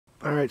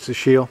Alright, so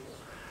Sheil,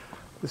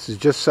 this is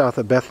just south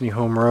of Bethany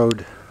Home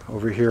Road,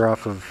 over here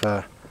off of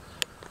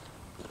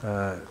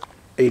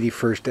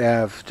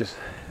 81st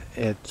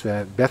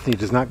Ave. Bethany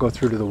does not go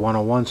through to the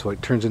 101, so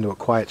it turns into a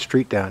quiet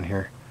street down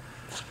here.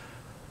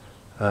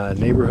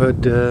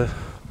 Neighborhood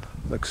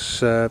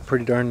looks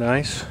pretty darn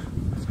nice.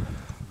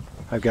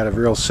 I've got a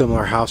real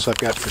similar house I've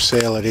got for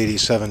sale at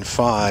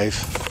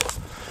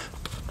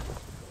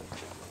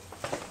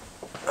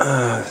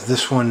 87.5.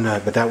 This one,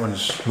 but that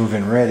one's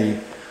move-in ready.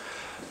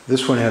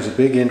 This one has a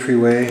big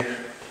entryway,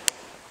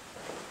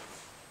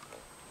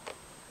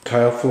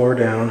 tile floor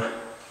down.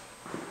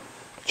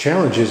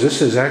 Challenge is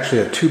this is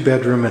actually a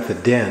 2-bedroom at the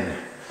den.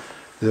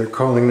 They're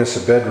calling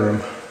this a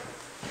bedroom.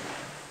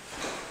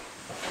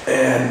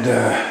 And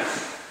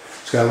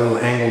it's got a little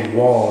angled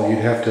wall. You'd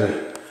have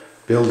to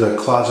build a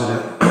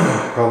closet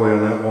probably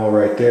on that wall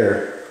right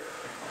there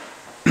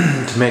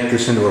to make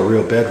this into a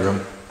real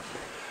bedroom.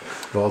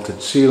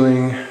 Vaulted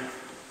ceiling.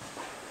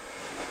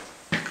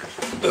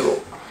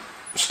 Little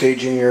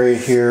staging area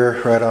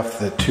here right off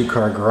the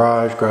 2-car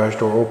garage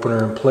door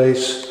opener in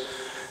place,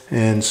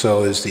 and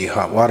so is the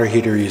hot water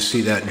heater. You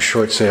see that in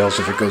short sales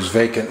if it goes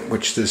vacant,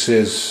 which this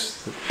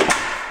is.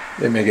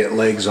 They may get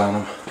legs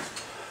on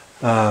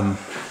them.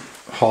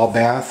 Hall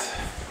bath,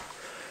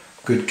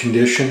 good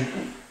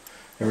condition.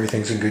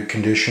 Everything's in good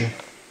condition.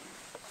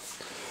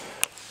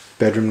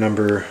 Bedroom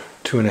number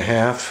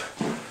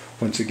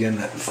 2.5. Once again,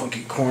 that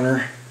funky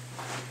corner.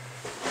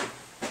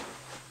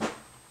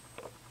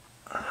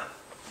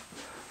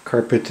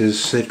 Carpet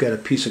is, they've got a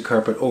piece of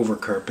carpet over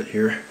carpet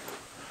here.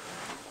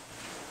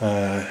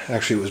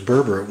 Actually it was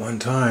Berber at one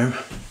time.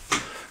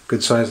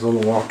 Good sized little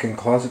walk-in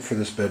closet for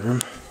this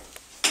bedroom.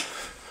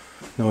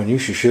 Knowing you,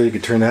 you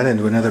could turn that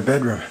into another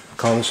bedroom.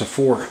 Call this a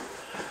 4.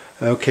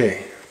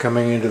 Okay,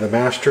 coming into the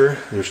master,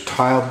 there's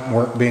tile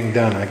work being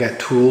done. I got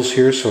tools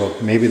here, so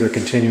maybe they're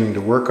continuing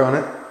to work on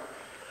it.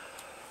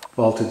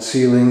 Vaulted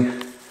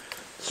ceiling,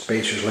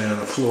 spacers laying on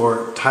the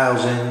floor,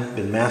 tiles in,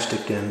 been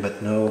masticed in,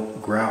 but no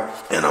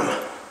grout in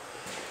them.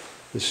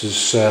 This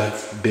is a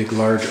big,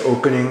 large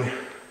opening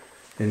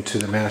into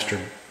the master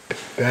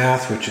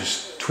bath, which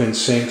is twin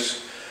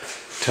sinks,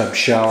 tub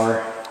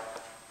shower,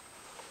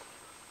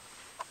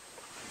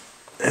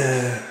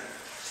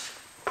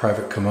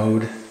 private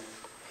commode.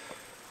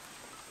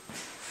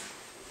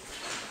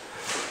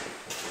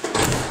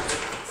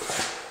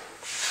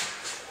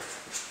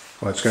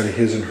 Well, it's got a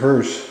his and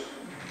hers.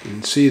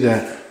 Didn't see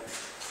that.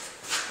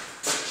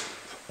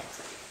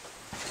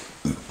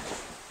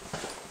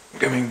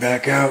 Coming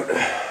back out.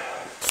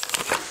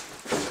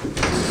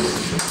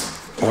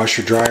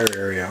 Washer dryer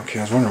area. Okay,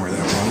 I was wondering where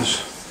that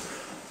was.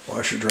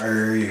 Washer dryer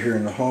area here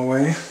in the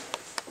hallway,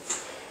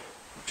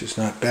 which is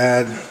not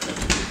bad.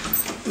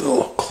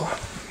 Little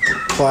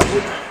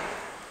closet.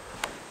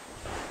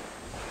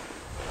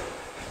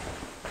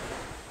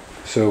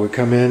 So we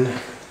come in,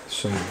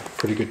 some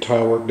pretty good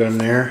tile work done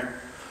there.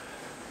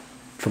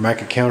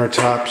 Formica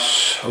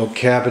countertops, oak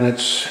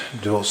cabinets,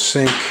 dual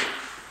sink.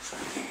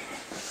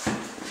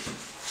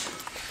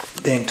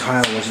 Dang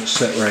tile wasn't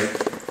set right.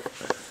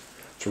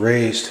 It's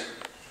raised.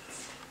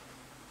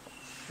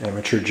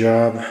 Amateur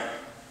job.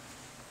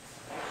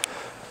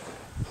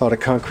 A lot of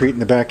concrete in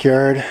the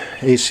backyard.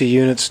 AC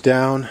units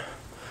down.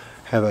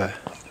 Have a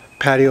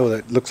patio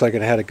that looks like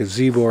it had a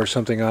gazebo or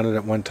something on it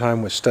at one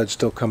time with studs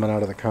still coming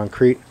out of the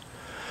concrete.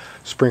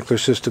 Sprinkler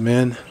system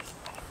in.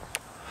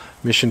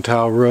 Mission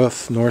tile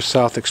roof.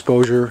 North-south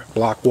exposure.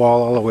 Block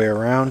wall all the way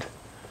around.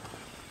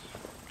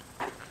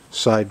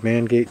 Side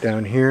man gate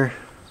down here.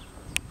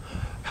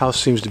 House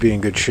seems to be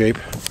in good shape.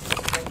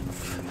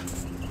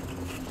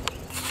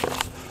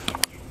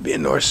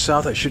 Being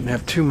north-south, I shouldn't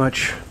have too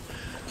much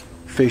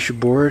fascia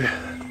board.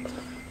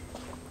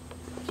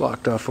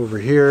 Blocked off over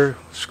here.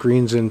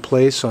 Screens in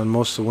place on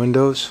most of the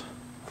windows.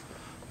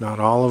 Not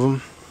all of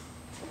them.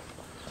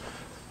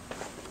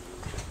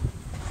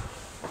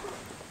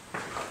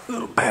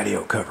 Little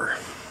patio cover.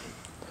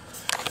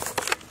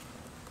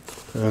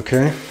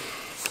 Okay.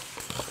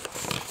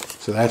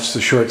 So that's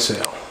the short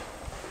sale.